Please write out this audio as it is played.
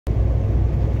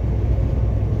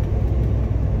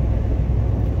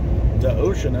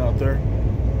ocean out there.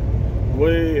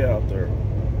 Way out there.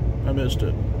 I missed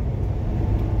it.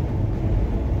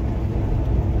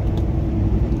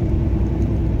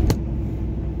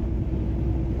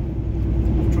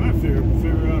 Trying to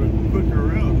figure out a quicker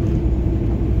route.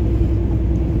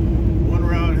 One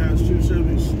route has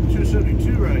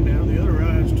 272 right now. The other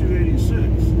route has 286. I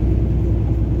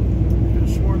could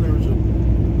have sworn there was a... I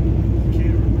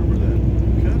can't remember that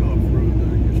cutoff road that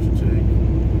I used to take.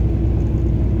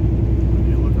 Let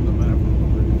me look at the map real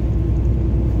quick.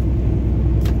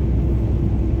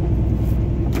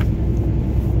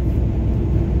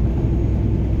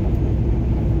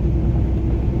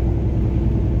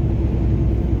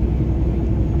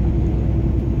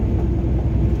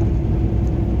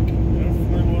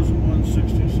 Definitely wasn't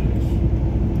 166.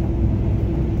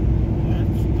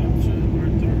 That's it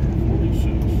right there,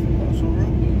 46. Paso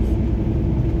Robles.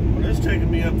 But it's taking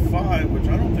me up 5, which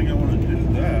I don't think I want to do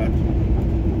that.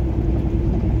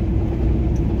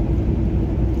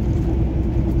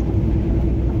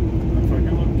 If I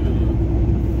can look to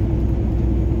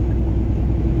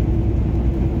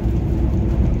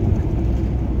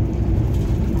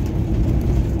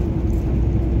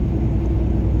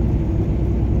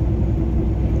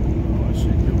oh, I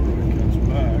see Gilroy cuts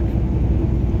back.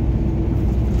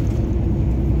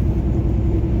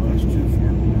 That's too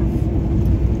far north.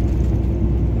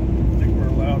 I think we're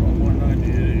allowed on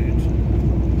 198.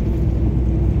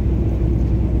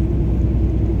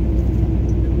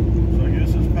 So I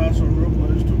guess it's Paso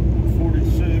Robles to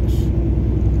 46,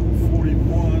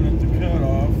 41 at the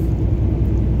cutoff.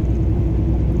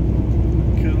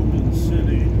 Kettleman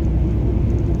City.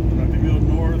 And I can go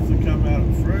north and come out of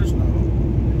Fresno.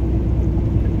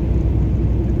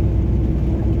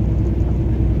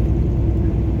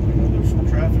 I know there's some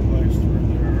traffic lights through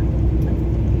there.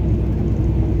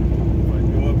 If I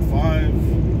go up 5,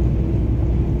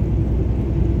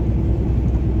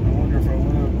 I wonder if I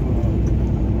went up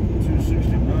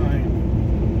 269,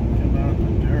 come out to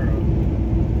Madera.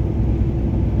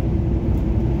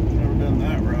 Never done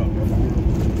that route before.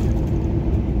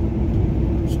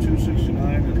 It's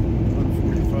 269 and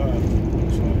 145,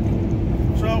 looks like.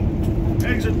 So,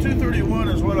 exit 231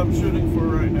 is what I'm shooting for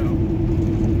right now.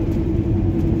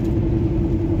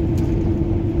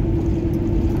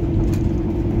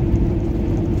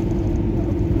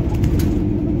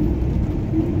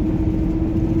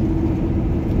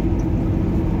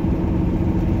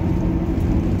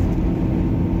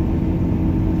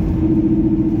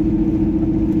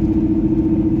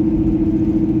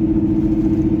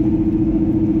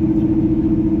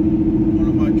 One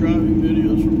of my driving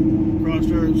videos from across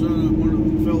Arizona, one of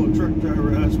the fellow truck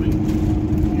driver asked me,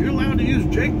 "You're allowed to use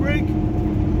Jake brake?"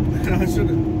 And I said,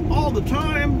 "All the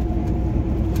time."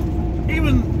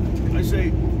 Even, I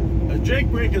say, a Jake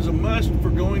brake is a must for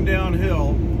going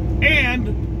downhill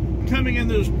and coming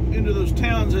in into those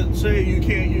towns that say you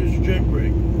can't use your Jake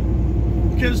brake.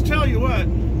 Because tell you what,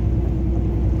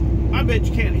 I bet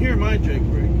you can't hear my Jake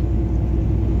brake.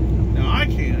 Now I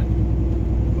can,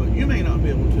 but you may not be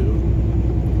able to.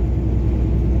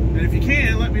 And if you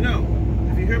can, let me know.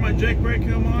 If you hear my Jake brake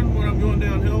come on when I'm going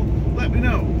downhill, let me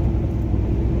know.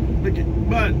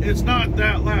 But it's not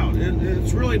that loud.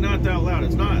 It's really not that loud.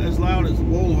 It's not as loud as the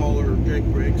wool hauler Jake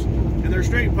brakes. And they're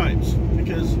straight pipes,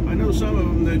 because I know some of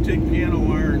them, they take piano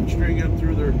wire and string up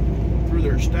through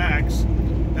their stacks.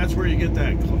 That's where you get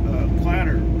that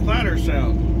clatter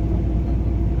sound.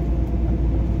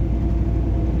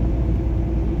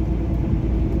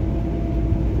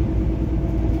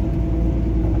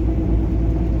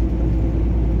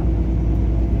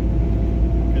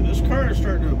 And this car is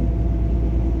starting to...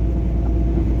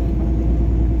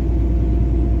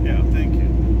 Yeah, thank you.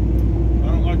 I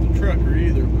don't like the trucker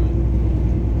either, but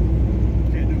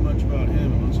can't do much about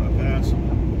him unless I pass him.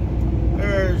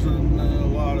 There's a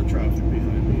lot of traffic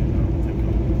behind me, and I don't think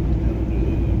I'm gonna do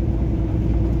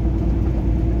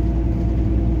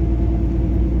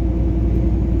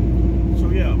that. So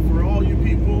yeah, for all you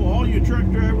people, all you truck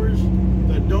drivers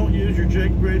that don't use your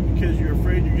Jake brake because you're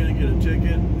afraid you're gonna get a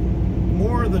ticket,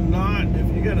 more than not,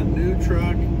 if you got a new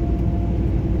truck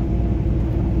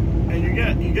and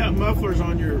you got mufflers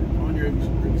on your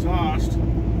exhaust,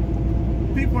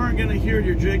 people aren't going to hear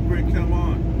your Jake brake come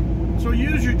on. So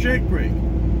use your Jake brake,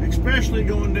 especially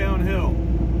going downhill.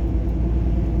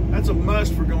 That's a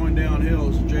must for going downhill,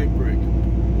 is a Jake brake. I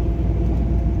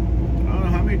don't know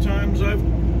how many times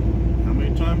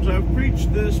I've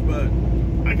preached this, but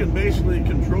I can basically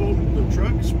control the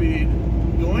truck speed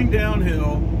going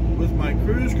downhill with my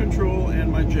cruise control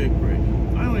and my Jake brake.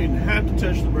 I don't even have to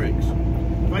touch the brakes.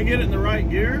 If I get it in the right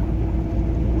gear,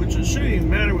 which it shouldn't even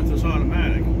matter with this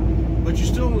automatic, But you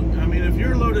still, I mean, if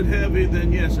you're loaded heavy,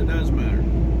 then yes, it does matter.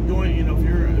 Going, you know, if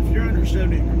you're under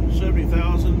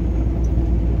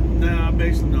 70,000, nah,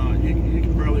 basically not. You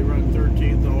can probably run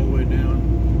 13th all the way down.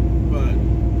 But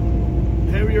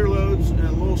heavier loads and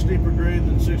a little steeper grade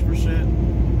than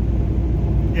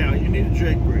 6%, yeah, you need a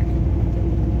Jake brake.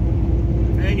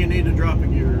 And you need to drop a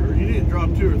gear, or you need to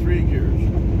drop 2 or 3 gears. You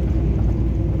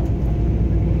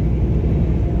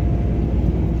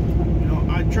know,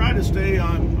 I try to stay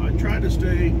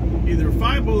either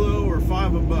 5 below or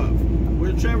 5 above,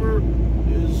 whichever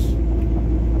is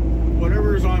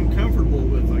whatever I'm comfortable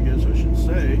with, I guess I should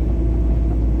say.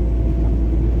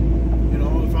 You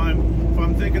know, if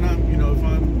I'm thinking if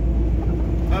I'm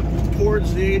up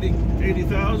towards the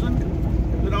 80,000,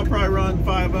 then I'll probably run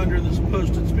 5 under the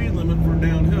posted speed limit for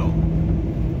downhill.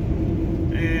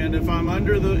 And if I'm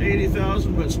under the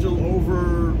 80,000 but still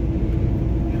over,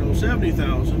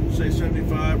 70,000, say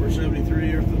 75 or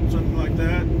 73 or something like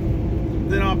that,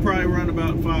 then I'll probably run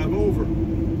about 5 over.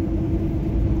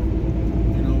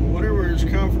 Whatever is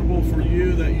comfortable for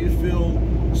you, that you feel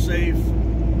safe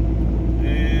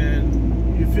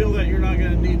and you feel that you're not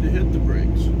going to need to hit the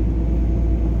brakes.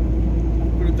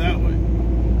 Put it that way.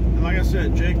 And like I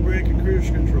said, Jake brake and cruise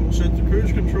control. Set the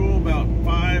cruise control about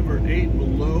 5 or 8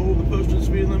 below the posted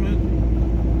speed limit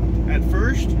at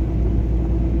first.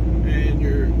 And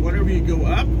whatever you go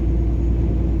up,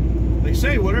 they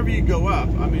say whatever you go up,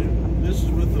 I mean, this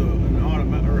is with an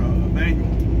automatic or a manual.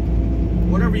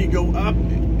 Whatever you go up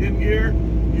in gear,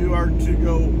 you are to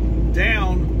go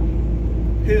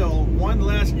downhill 1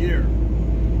 less gear.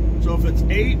 So if it's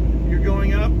 8, you're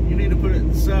going up, you need to put it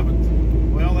in 7th.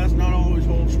 Well, that's not always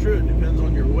holds true. It depends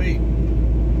on your weight.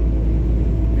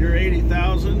 If you're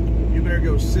 80,000, you better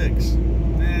go 6.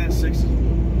 Nah, 6 is a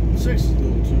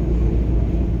little too low.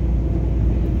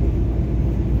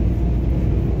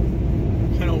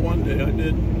 I know one day I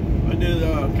did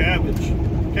cabbage.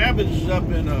 Cabbage is up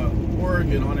in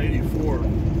Oregon on 84.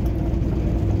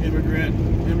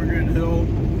 Immigrant Hill,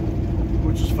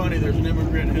 which is funny. There's an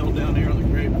Immigrant Hill down here on the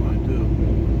Grapevine too.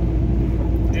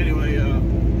 Anyway,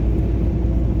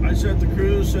 I set the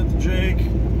cruise, set the Jake.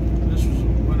 This was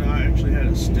when I actually had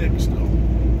a stick still,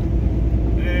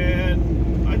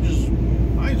 and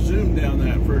I zoomed down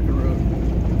that frickin' road,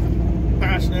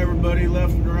 passing everybody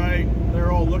left and right.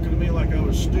 They're all looking at me like I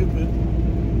was stupid.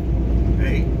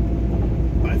 Hey,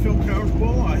 I feel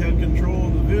comfortable. I had control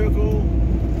of the vehicle,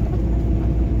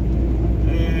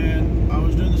 and I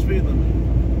was doing the speed limit.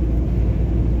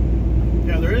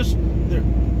 Yeah,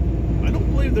 I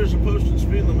don't believe there's a posted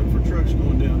speed limit for trucks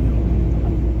going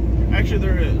downhill. Actually,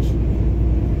 there is.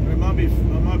 It might be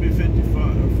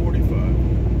 55 or 45.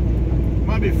 It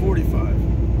might be 45.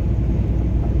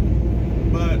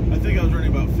 But I think I was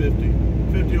running about 50.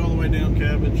 50 all the way down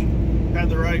cabbage. Had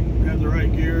the right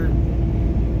gear.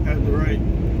 Had the right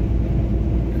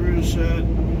cruise set,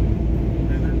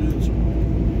 and they're doing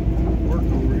some work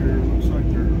over here. Looks like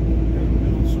they're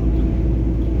doing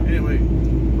something. Anyway,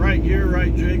 right gear,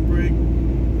 right Jake brake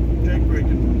and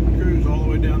cruise all the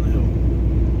way down the hill.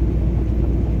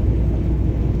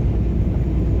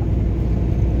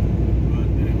 But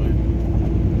anyway,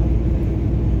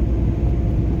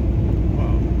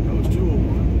 wow, that was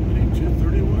 201. I need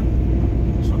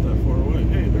 231. It's not that far away.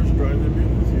 Hey, there's a drive-in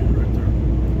movie theater right there.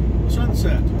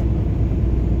 Sunset.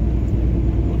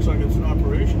 Looks like it's in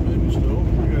operation maybe still.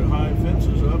 We got high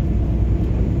fences up.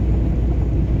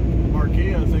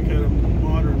 Marquee, I think, had a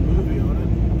modern movie on it.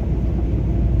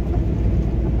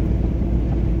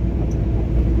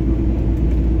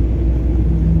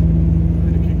 I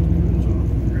need to kick the cruise off.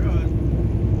 God.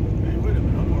 Hey, wait a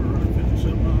minute. I'm going to run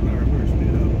 57 miles an hour. I better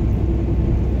speed up.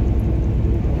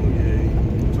 Oh, yay.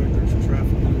 Looks like there's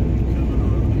traffic coming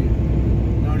on the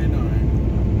 99.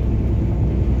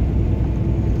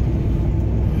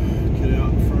 Get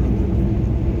out in front of it.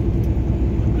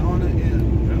 Madonna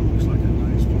Inn. That looks like a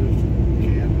nice place to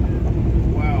camp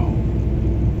in. Wow.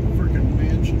 Freaking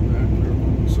mansion back there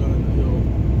on the side of the hill.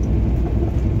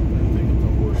 I think it's a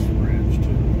horse ranch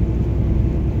too.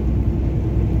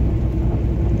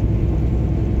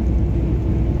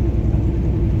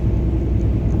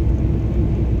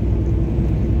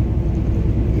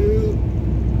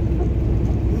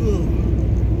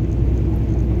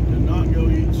 Did not go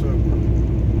eat supper.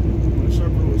 My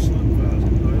supper was slim fast.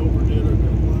 I overdid it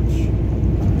at lunch.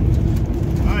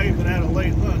 I even had a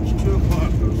late lunch, 2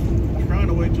 o'clock. I was trying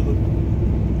to wait till the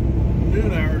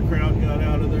noon hour crowd got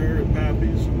out of there at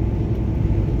Pappy's.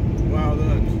 Wow,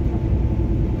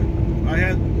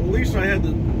 at least I had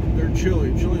their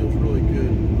chili. Chili was really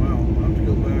good. Wow, I'll have to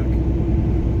go back.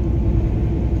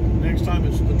 Next time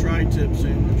it's the tri-tip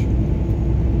sandwich.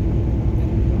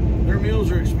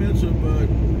 meals are expensive, but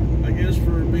I guess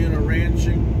for being a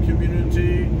ranching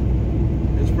community,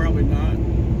 it's probably not,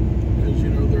 because, you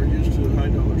know, they're used to high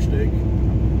dollar steak.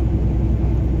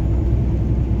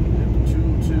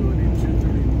 202, I need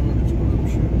 231 is what I'm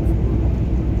shooting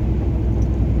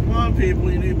for. Come on,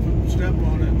 people, you need to step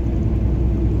on it.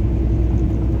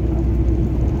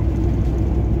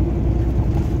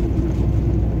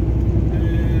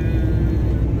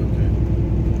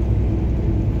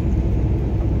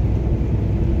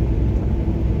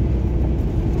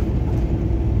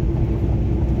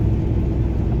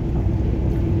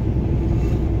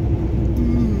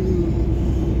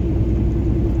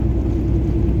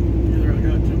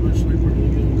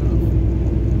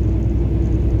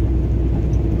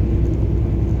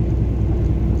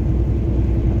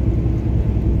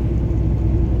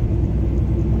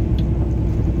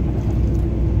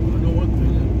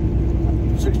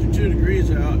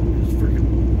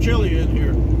 Chilly in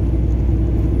here.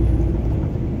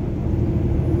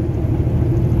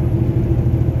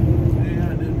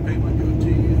 Yeah, I didn't pay my goatee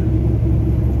yet.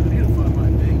 I need to find my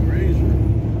dang razor.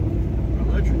 My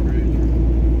electric razor.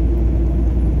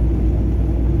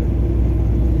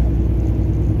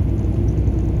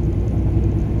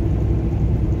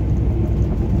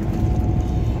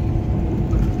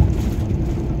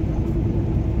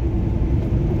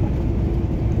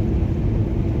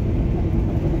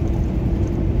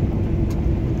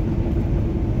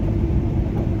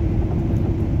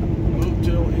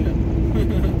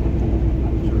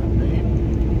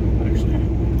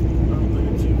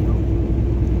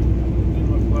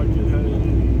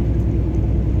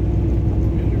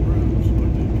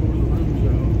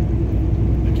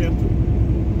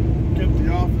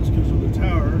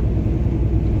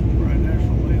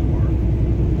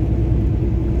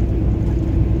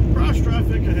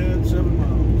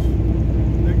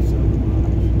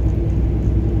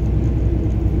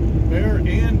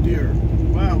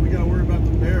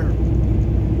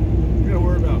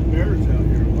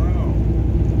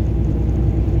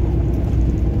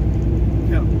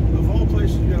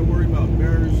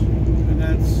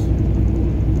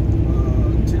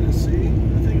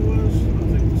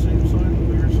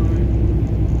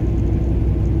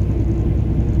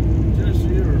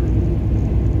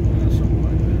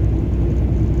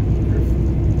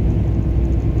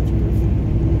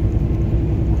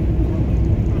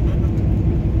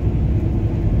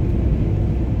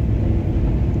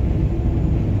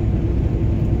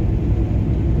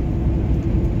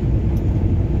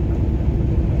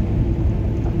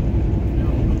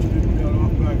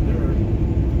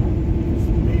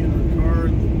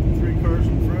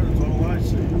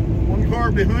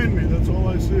 Behind me.